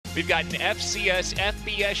We've got an FCS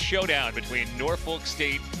FBS showdown between Norfolk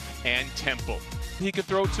State and Temple. He could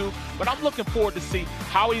throw to, but I'm looking forward to see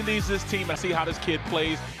how he leads this team and see how this kid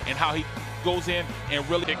plays and how he goes in and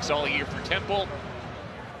really picks all year for Temple.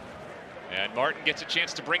 And Martin gets a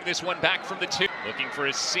chance to bring this one back from the 2. Looking for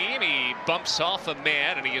a seam, he bumps off a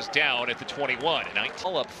man and he is down at the 21.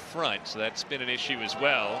 19 up front, so that's been an issue as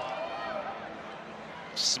well.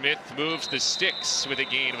 Smith moves the sticks with a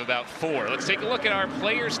gain of about 4. Let's take a look at our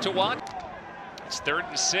players to watch. It's 3rd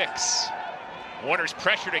and 6. Warner's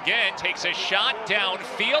pressured again, takes a shot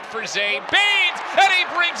downfield for Zay Baines, and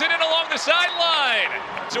he brings it in along the sideline.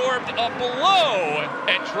 Absorbed up below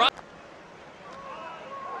and dropped.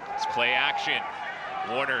 It's play action.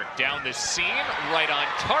 Warner down the seam, right on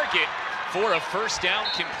target for a first down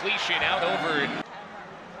completion out over.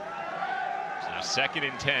 So 2nd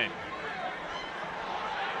and 10.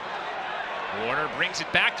 Warner brings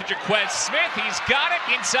it back to Jaquez Smith. He's got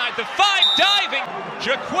it inside the 5, diving.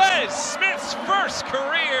 Jaquez Smith's first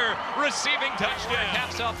career receiving touchdown.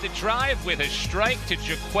 Caps off the drive with a strike to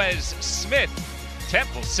Jaquez Smith.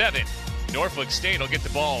 Temple 7. Norfolk State will get the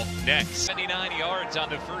ball next. 79 yards on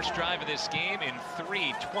the first drive of this game in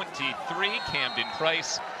 3:23. Camden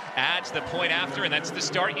Price adds the point after, and that's the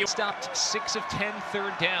start. You stopped 6 of 10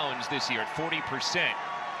 third downs this year at 40%.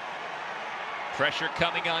 Pressure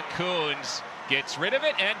coming on Coons, gets rid of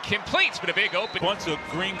it and completes, but a big open. Bunch of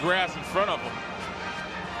green grass in front of him.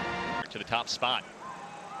 To the top spot.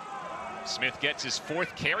 Smith gets his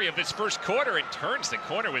 4th carry of this first quarter and turns the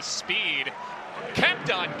corner with speed. Kept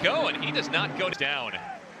on going, he does not go down.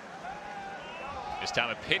 This time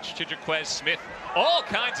a pitch to Jaquez Smith. All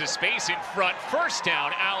kinds of space in front. First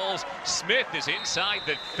down, Owls. Smith is inside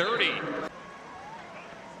the 30.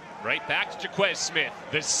 Right back to Jaquez Smith.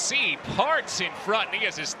 The C parts in front, and he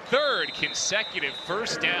has his 3rd consecutive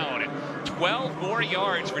first down. 12 more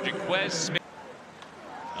yards for Jaquez Smith.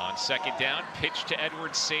 On 2nd down, pitch to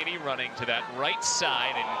Edward Sadie, running to that right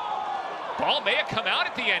side, and ball may have come out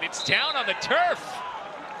at the end. It's down on the turf.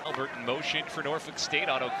 Talbert in motion for Norfolk State.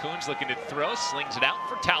 Otto Coons looking to throw, slings it out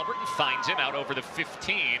for Talbert and finds him out over the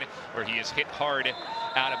 15, where he is hit hard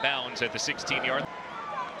out of bounds at the 16-yard.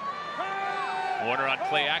 Warner on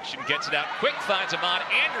play action, gets it out quick, finds Ahmad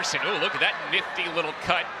Anderson. Oh, look at that nifty little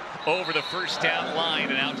cut over the first down line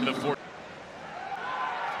and out to the 4.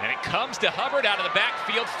 And it comes to Hubbard out of the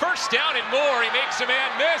backfield. First down and more. He makes a man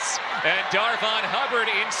miss. And Darvon Hubbard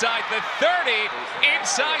inside the 30,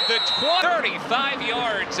 inside the 20. 35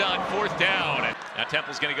 yards on 4th down. Now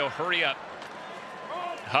Temple's going to go hurry up.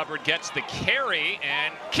 Hubbard gets the carry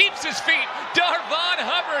and keeps his feet. Darvon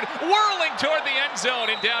Hubbard whirling toward the end zone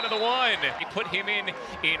and down to the 1. They put him in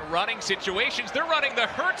running situations. They're running the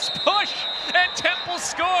Hurts push, and Temple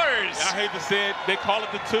scores. I hate to say it, they call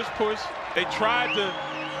it the tush push. They tried to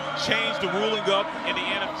change the ruling up in the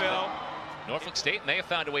NFL. Norfolk State may have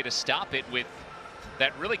found a way to stop it with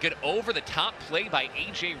that really good over-the-top play by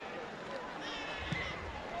A.J.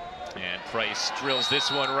 And Price drills this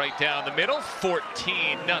one right down the middle.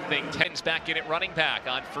 14-0. Tens back in at running back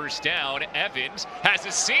on first down. Evans has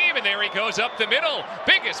a seam, and there he goes up the middle.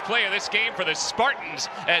 Biggest play of this game for the Spartans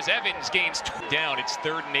as Evans gains down. It's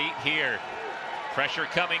 3rd and 8 here. Pressure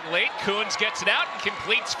coming late. Coons gets it out and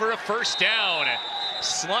completes for a first down.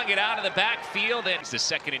 Slung it out of the backfield, and it's the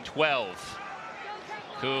 2nd and 12.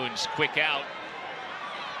 Coons quick out.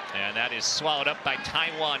 And that is swallowed up by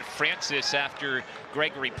Taiwan Francis after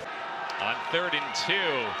Gregory. On 3rd and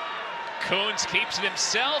 2. Coons keeps it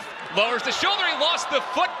himself, lowers the shoulder. He lost the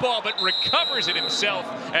football, but recovers it himself,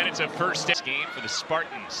 and it's a first down game for the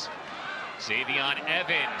Spartans. Xavion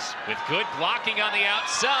Evans with good blocking on the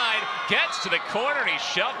outside, gets to the corner, and he's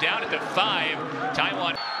shoved down at the 5.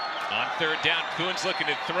 Taiwan on 3rd down. Coons looking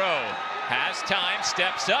to throw. Has time,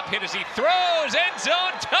 steps up, hit as he throws, end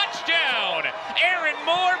zone, touchdown! Aaron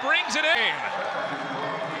Moore brings it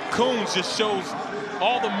in. Coons just shows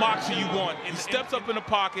all the moxie you want. He steps up in the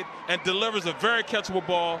pocket and delivers a very catchable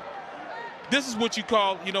ball. This is what you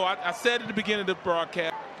call, I said at the beginning of the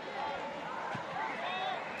broadcast.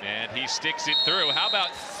 And he sticks it through. How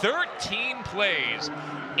about 13 plays,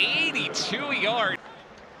 82 yards.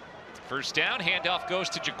 First down, handoff goes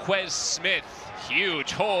to Jaquez Smith.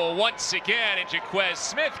 Huge hole once again, and Jaquez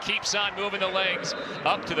Smith keeps on moving the legs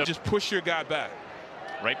up to the... Just push your guy back.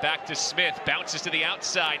 Right back to Smith, bounces to the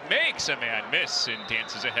outside, makes a man miss, and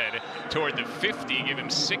dances ahead toward the 50. Give him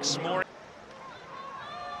 6 more.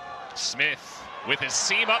 Smith with his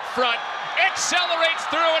seam up front, accelerates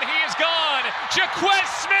through, and he is gone. Jaquez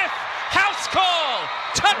Smith, house call,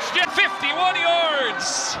 touchdown, 51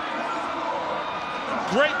 yards.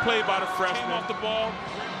 Great play by the freshman off the ball.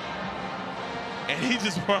 and he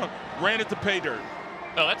just ran it to pay dirt.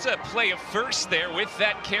 Oh, that's a play of first there with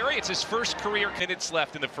that carry. It's his first career minutes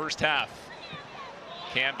left in the first half.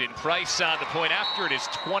 Camden Price on the point after. It is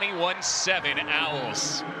 21-7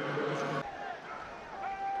 Owls.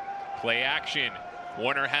 Play action.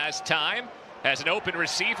 Warner has time, has an open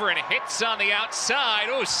receiver and hits on the outside.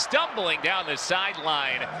 Oh, stumbling down the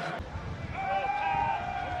sideline.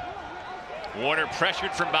 Warner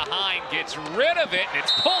pressured from behind, gets rid of it, and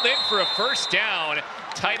it's pulled in for a first down.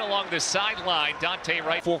 Tight along the sideline. Dante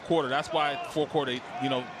Wright. Fourth quarter, that's why fourth quarter,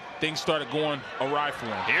 things started going awry for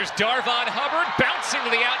him. Here's Darvon Hubbard bouncing to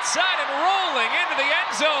the outside and rolling into the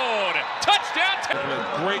end zone. Touchdown.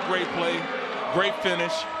 Great play, great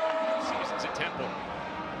finish. Seasons at Temple.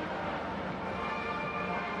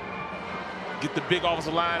 Get the big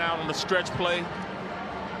offensive line out on the stretch play.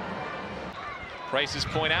 Price's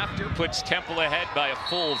point after puts Temple ahead by a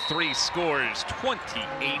full 3 scores,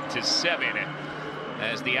 28-7.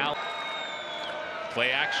 As the out.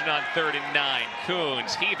 Play action on 3rd and 9.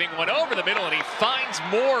 Coons heaving one over the middle, and he finds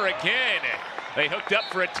Moore again. They hooked up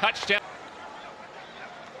for a touchdown.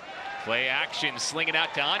 Play action, slinging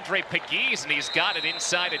out to Andre Pegues, and he's got it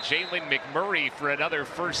inside of Jalen McMurray for another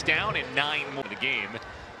first down and 9 more in the game.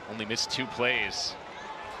 Only missed 2 plays.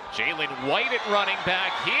 Jalen White at running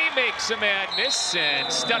back. He makes a man miss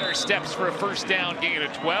and stutter steps for a first down, gain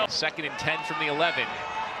of 12. 2nd and 10 from the 11.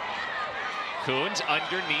 Coons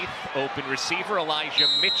underneath, open receiver Elijah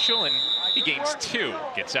Mitchell, and he gains 2.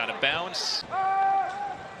 Gets out of bounds.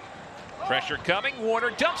 Pressure coming.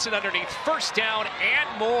 Warner dumps it underneath. First down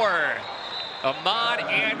and more. Ahmad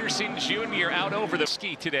Anderson Jr. out over the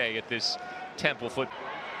ski today at this Temple football.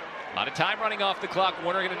 A lot of time running off the clock.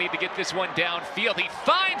 Warner going to need to get this one downfield. He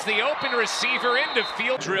finds the open receiver into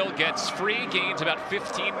field. Drill gets free, gains about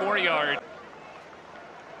 15 more yards.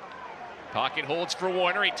 Pocket holds for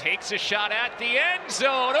Warner. He takes a shot at the end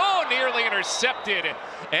zone. Oh, nearly intercepted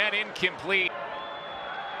and incomplete.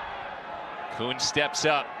 Coons steps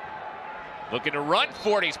up. Looking to run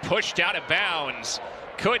for it. He's pushed out of bounds.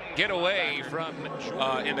 Couldn't get away from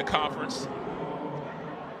in the conference.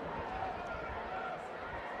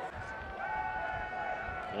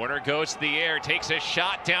 Warner goes to the air, takes a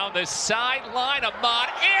shot down the sideline. Ahmad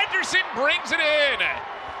Anderson brings it in.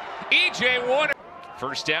 E.J. Warner.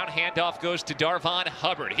 First down, handoff goes to Darvon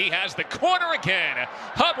Hubbard. He has the corner again.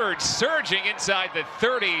 Hubbard surging inside the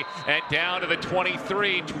 30 and down to the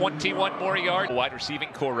 23, 21 more yards. Wide receiving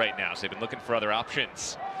core right now, so they've been looking for other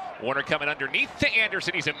options. Warner coming underneath to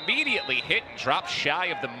Anderson. He's immediately hit and dropped shy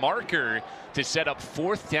of the marker to set up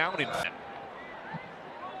 4th down and 5.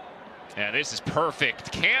 And this is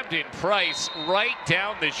perfect. Camden Price right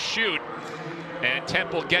down the chute. And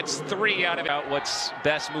Temple gets 3 out of it. What's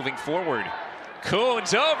best moving forward.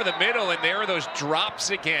 Coons over the middle, and there are those drops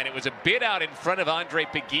again. It was a bit out in front of Andre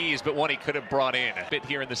Pegues, but one he could have brought in. A bit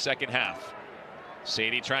here in the second half.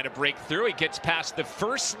 Sadie trying to break through. He gets past the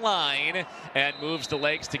first line and moves the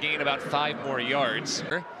legs to gain about 5 more yards.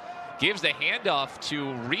 Gives the handoff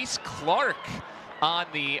to Reese Clark on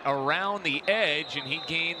the around the edge, and he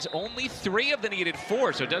gains only 3 of the needed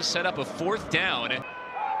 4, so it does set up a 4th down.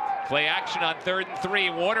 Play action on 3rd and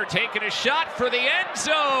 3. Warner taking a shot for the end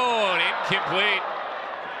zone. Incomplete.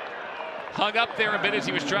 Hung up there a bit as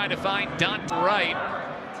he was trying to find Dante Wright.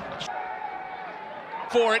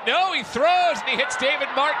 For it. No, he throws and he hits David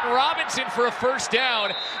Martin Robinson for a first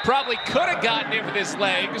down. Probably could have gotten it with his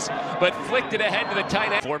legs, but flicked it ahead to the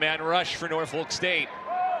tight end. 4-man rush for Norfolk State.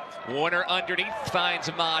 Warner underneath finds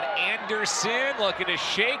Ahmad Anderson looking to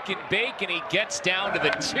shake and bake, and he gets down to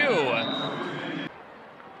the 2.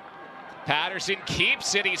 Patterson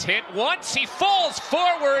keeps it. He's hit once. He falls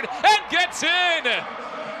forward and gets in.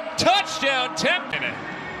 Touchdown, Temple.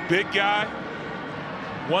 Big guy.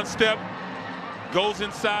 One step. Goes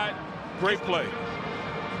inside. Great play.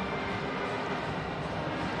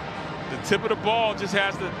 The tip of the ball just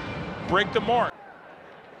has to break the mark.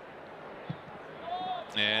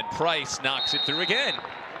 And Price knocks it through again.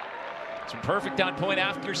 It's been perfect on point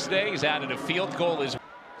after today. He's added a field goal as well.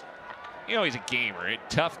 You know, he's a gamer. A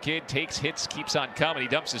tough kid, takes hits, keeps on coming. He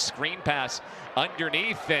dumps a screen pass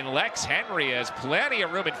underneath, and Lex Henry has plenty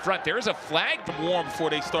of room in front. There is a flag. Warm before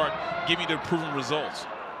they start giving you the proven results.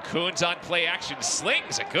 Coons on play action,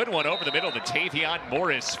 slings a good one over the middle to Tavion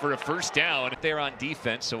Morris for a first down. There on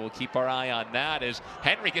defense, so we'll keep our eye on that as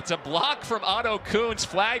Henry gets a block from Otto Coons.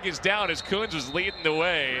 Flag is down as Coons was leading the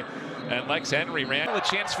way, and Lex Henry ran a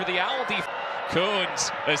chance for the Owl defense.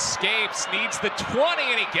 Coons escapes, needs the 20,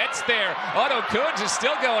 and he gets there. Otto Coons is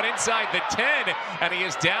still going inside the 10, and he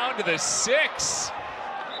is down to the 6.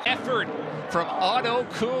 Effort from Otto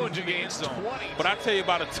Coons against 20. But I tell you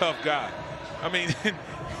about a tough guy. I mean,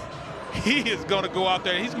 he is going to go out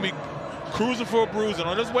there. He's going to be cruising for a bruise, and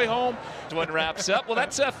on his way home. One wraps up. Well,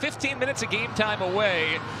 that's 15 minutes of game time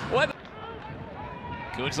away.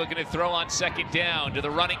 Coons looking to throw on second down to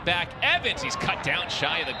the running back, Evans. He's cut down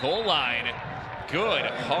shy of the goal line. Good,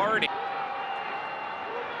 hard.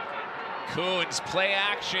 Coons play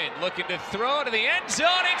action, looking to throw to the end zone.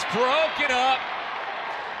 It's broken up.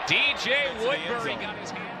 DJ Woodbury got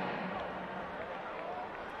his hand.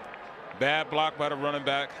 Bad block by the running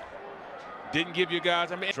back. Didn't give you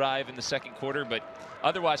guys, drive in the second quarter, but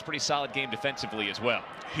otherwise pretty solid game defensively as well.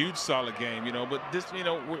 Huge solid game, but this,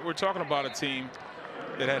 we're talking about a team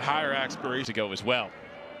that had higher aspirations to go as well.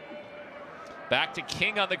 Back to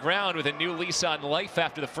King on the ground with a new lease on life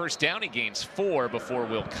after the first down. He gains 4 before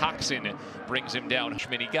Will Coxon brings him down.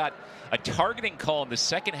 He got a targeting call in the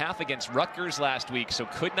second half against Rutgers last week, so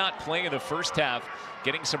could not play in the first half.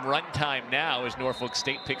 Getting some run time now as Norfolk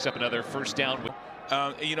State picks up another first down.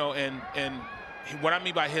 And what I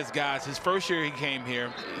mean by his guys, his first year he came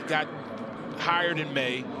here, he got hired in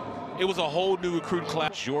May. It was a whole new recruit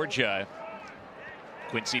class. Georgia.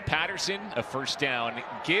 Quincy Patterson, a first down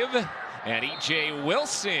give. And E.J.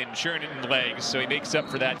 Wilson churning legs, so he makes up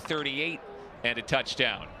for that 38 and a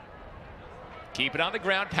touchdown. Keep it on the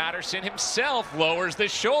ground. Patterson himself lowers the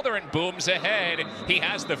shoulder and booms ahead. He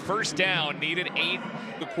has the first down, needed 8.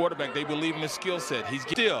 The quarterback, they believe in his skill set. He's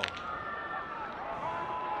still.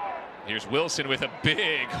 Here's Wilson with a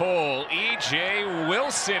big hole. E.J.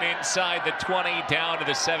 Wilson inside the 20, down to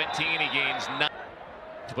the 17. He gains 9.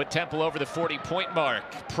 To put Temple over the 40-point mark.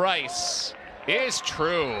 Price is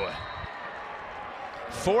true.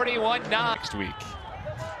 41-9 next week.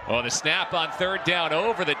 Well, the snap on third down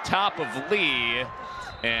over the top of Lee,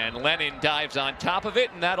 and Lennon dives on top of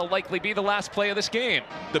it, and that'll likely be the last play of this game.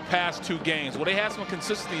 The past 2 games, well, they had some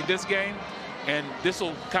consistency in this game, and this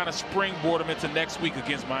will kind of springboard them into next week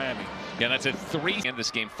against Miami. Yeah, that's a 3 in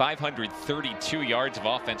this game. 532 yards of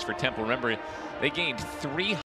offense for Temple. Remember, they gained 3